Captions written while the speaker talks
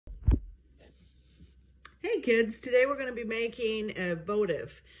Hey kids, today we're going to be making a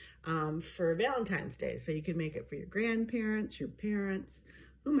votive for Valentine's Day. So you can make it for your grandparents, your parents,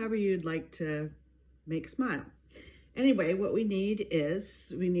 whomever you'd like to make smile. Anyway, what we need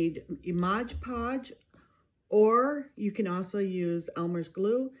is Mod Podge, or you can also use Elmer's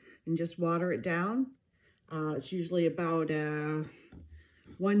glue and just water it down. It's usually about a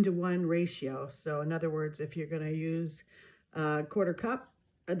 1-to-1 ratio. So in other words, if you're going to use a quarter cup,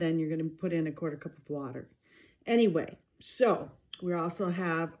 then you're going to put in a quarter cup of water. Anyway, so we also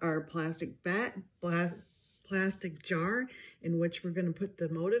have our plastic jar in which we're going to put the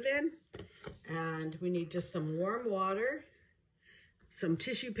motive in. And we need just some warm water, some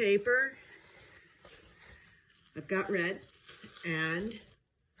tissue paper. I've got red, and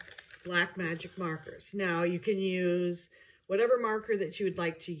black magic markers. Now you can use whatever marker that you would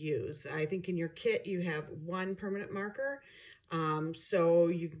like to use. I think in your kit you have one permanent marker. So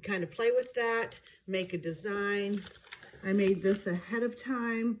you can kind of play with that, make a design. I made this ahead of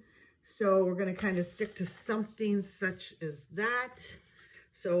time, so we're going to kind of stick to something such as that.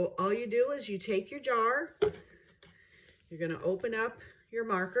 So all you do is you take your jar, you're going to open up your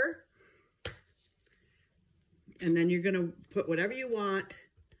marker, and then you're going to put whatever you want,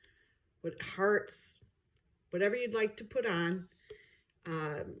 with hearts, whatever you'd like to put on.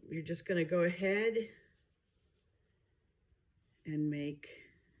 You're just going to go ahead and make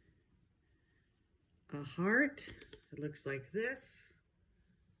a heart. It looks like this.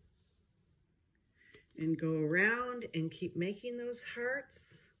 And go around and keep making those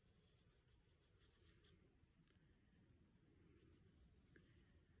hearts.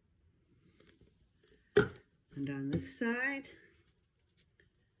 And on this side.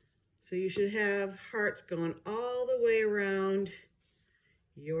 So you should have hearts going all the way around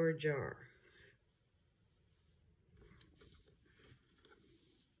your jar.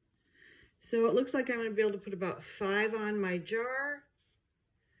 So it looks like I'm going to be able to put about 5 on my jar.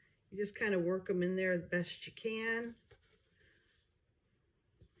 You just kind of work them in there as best you can.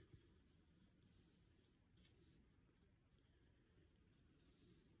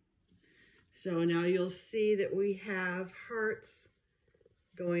 So now you'll see that we have hearts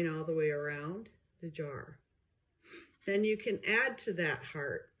going all the way around the jar. Then you can add to that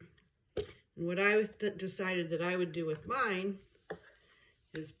heart. And what I decided that I would do with mine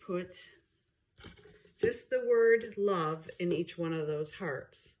is put just the word love in each one of those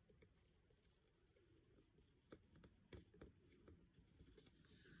hearts.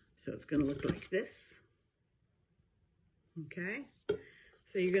 So it's going to look like this. Okay?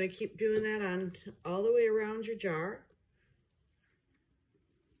 So you're going to keep doing that on all the way around your jar.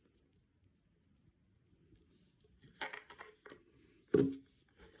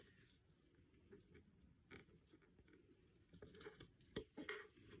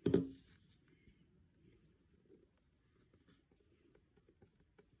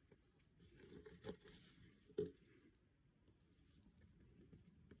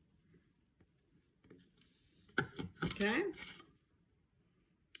 Okay,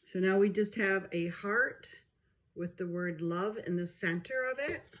 so now we just have a heart with the word love in the center of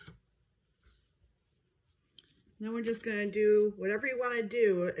it. Now we're just going to do whatever you want to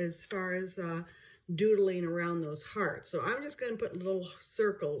do as far as doodling around those hearts. So I'm just going to put little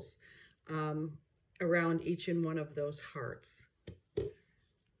circles around each and one of those hearts.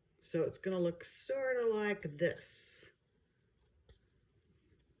 So it's going to look sort of like this.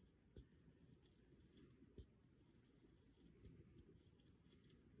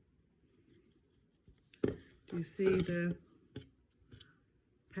 You see the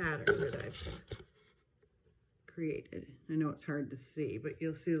pattern that I've created. I know it's hard to see, but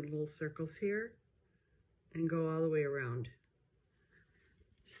you'll see the little circles here and go all the way around.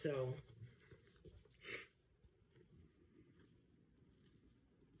 So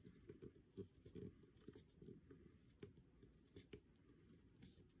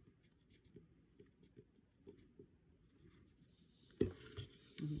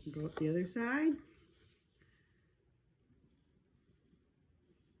go up the other side.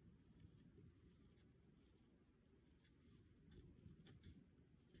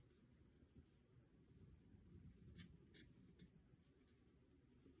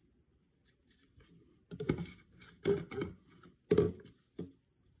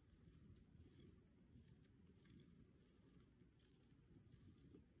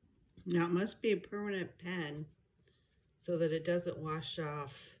 Now it must be a permanent pen so that it doesn't wash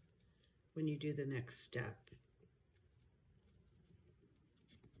off when you do the next step.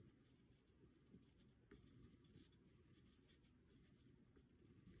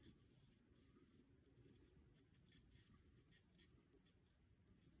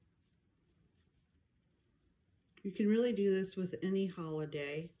 You can really do this with any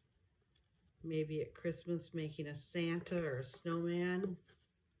holiday. Maybe at Christmas, making a Santa or a snowman.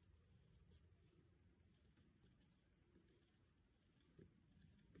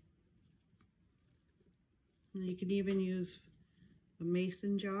 And you can even use a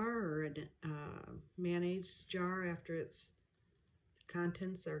mason jar or a mayonnaise jar after the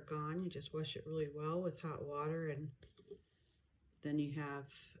contents are gone. You just wash it really well with hot water, and then you have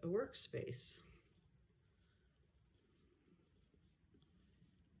a workspace.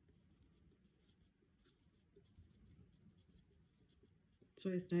 It's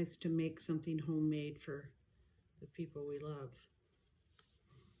always nice to make something homemade for the people we love.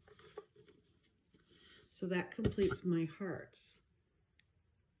 So that completes my hearts.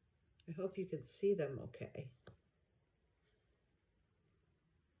 I hope you can see them okay.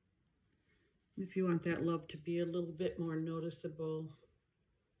 If you want that love to be a little bit more noticeable,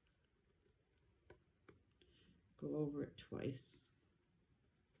 go over it twice.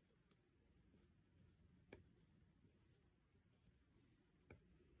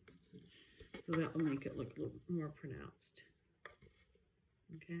 So that will make it look a little more pronounced.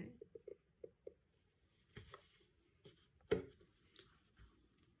 Okay.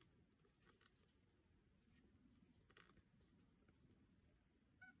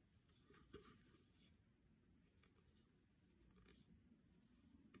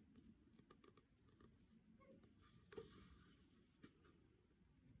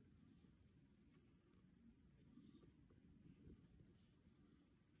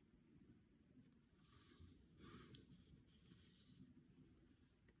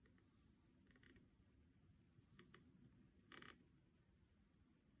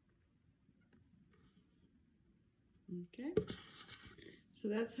 Okay, so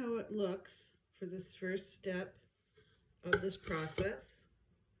that's how it looks for this first step of this process.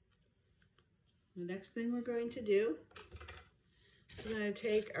 The next thing we're going to do is we're going to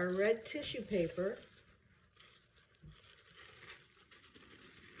take our red tissue paper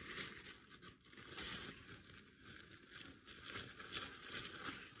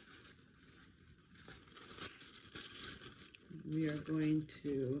we are going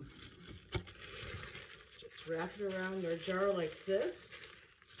to wrap it around our jar like this,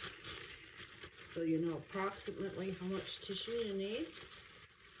 so you know approximately how much tissue you need.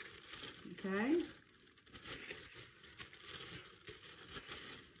 Okay.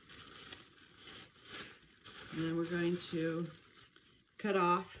 And then we're going to cut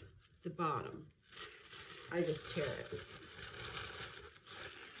off the bottom. I just tear it.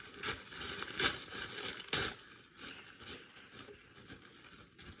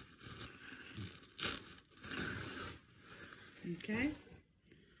 Okay,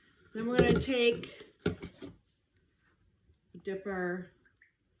 then we're going to dip our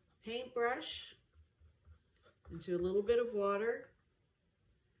paintbrush into a little bit of water,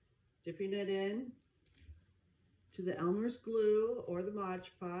 dipping it in to the Elmer's glue or the Mod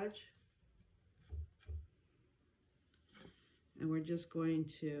Podge, and we're just going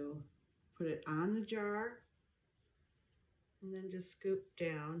to put it on the jar and then just scoop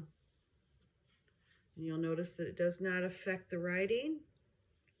down. And you'll notice that it does not affect the writing.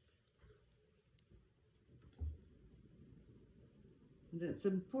 And it's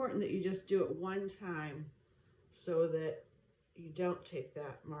important that you just do it one time so that you don't take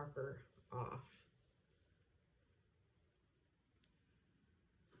that marker off.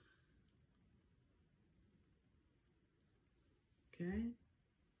 Okay,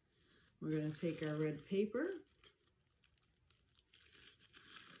 we're going to take our red paper .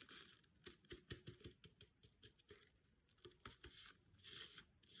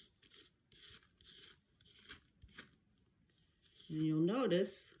 And you'll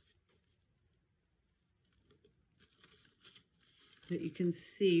notice that you can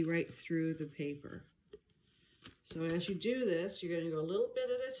see right through the paper. So as you do this, you're going to go a little bit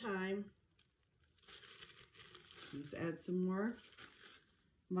at a time. Let's add some more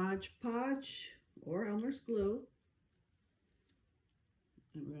Mod Podge or Elmer's glue.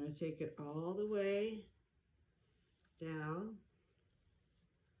 And we're going to take it all the way down.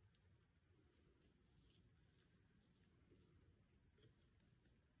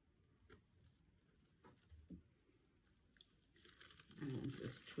 And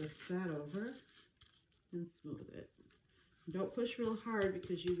just twist that over and smooth it. Don't push real hard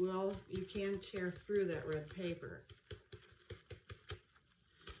because you can tear through that red paper.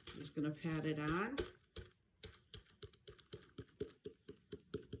 I'm just going to pat it on.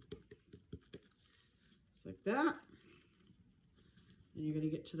 Just like that. And you're going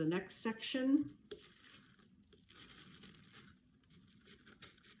to get to the next section.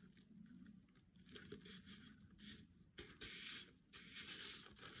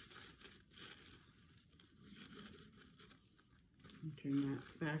 Turn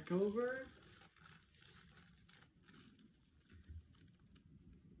that back over.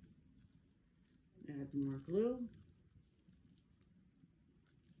 Add more glue.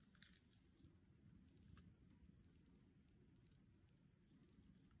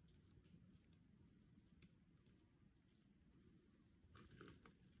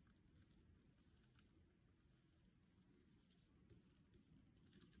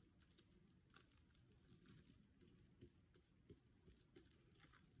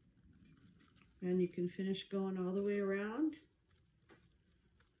 And you can finish going all the way around.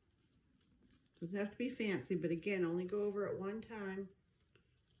 Doesn't have to be fancy, but again, only go over it one time.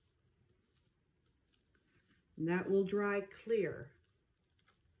 And that will dry clear.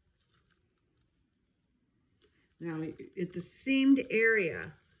 Now, at the seamed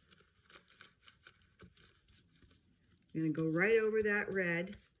area, you're going to go right over that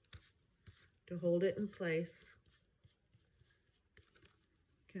red to hold it in place.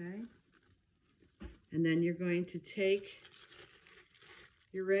 Okay? And then you're going to take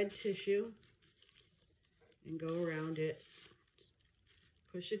your red tissue and go around it.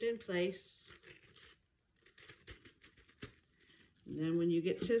 Push it in place. And then when you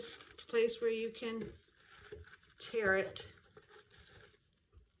get to this place where you can tear it,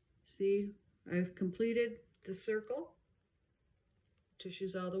 see, I've completed the circle.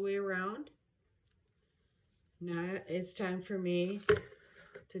 Tissue's all the way around. Now it's time for me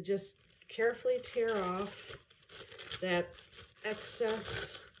to just carefully tear off that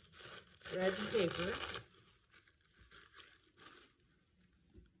excess red paper.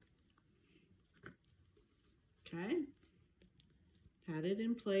 Okay, pat it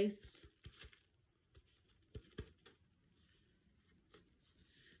in place.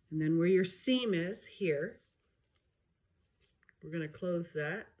 And then where your seam is here, we're going to close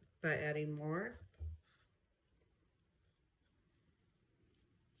that by adding more.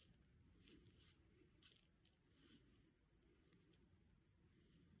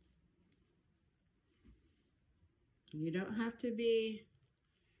 You don't have to be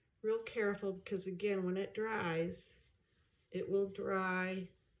real careful because, again, when it dries, it will dry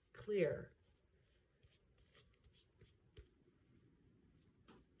clear.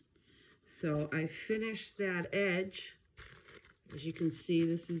 So I finished that edge. As you can see,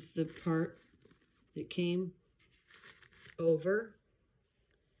 this is the part that came over.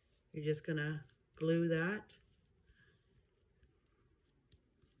 You're just going to glue that.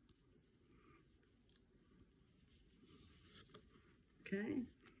 Okay.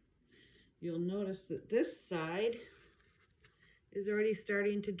 You'll notice that this side is already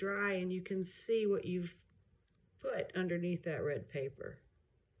starting to dry, and you can see what you've put underneath that red paper.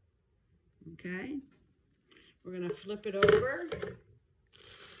 Okay. We're going to flip it over.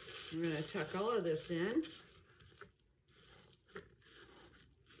 We're going to tuck all of this in.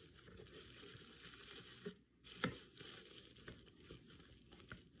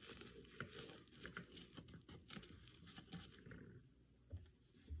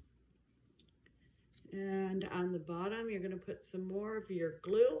 And on the bottom, you're going to put some more of your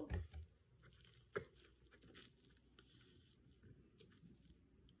glue.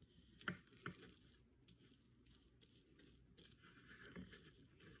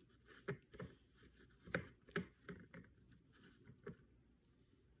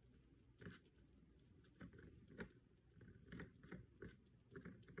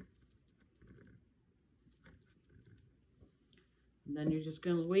 And then you're just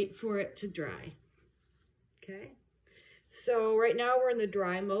going to wait for it to dry. Okay, so right now we're in the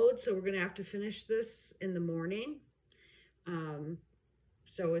dry mode, so we're going to have to finish this in the morning.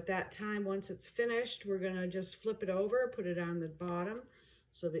 So at that time, once it's finished, we're going to just flip it over, put it on the bottom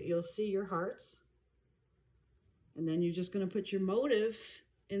so that you'll see your hearts. And then you're just going to put your motive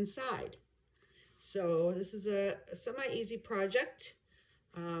inside. So this is a semi-easy project.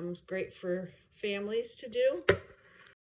 Great for families to do.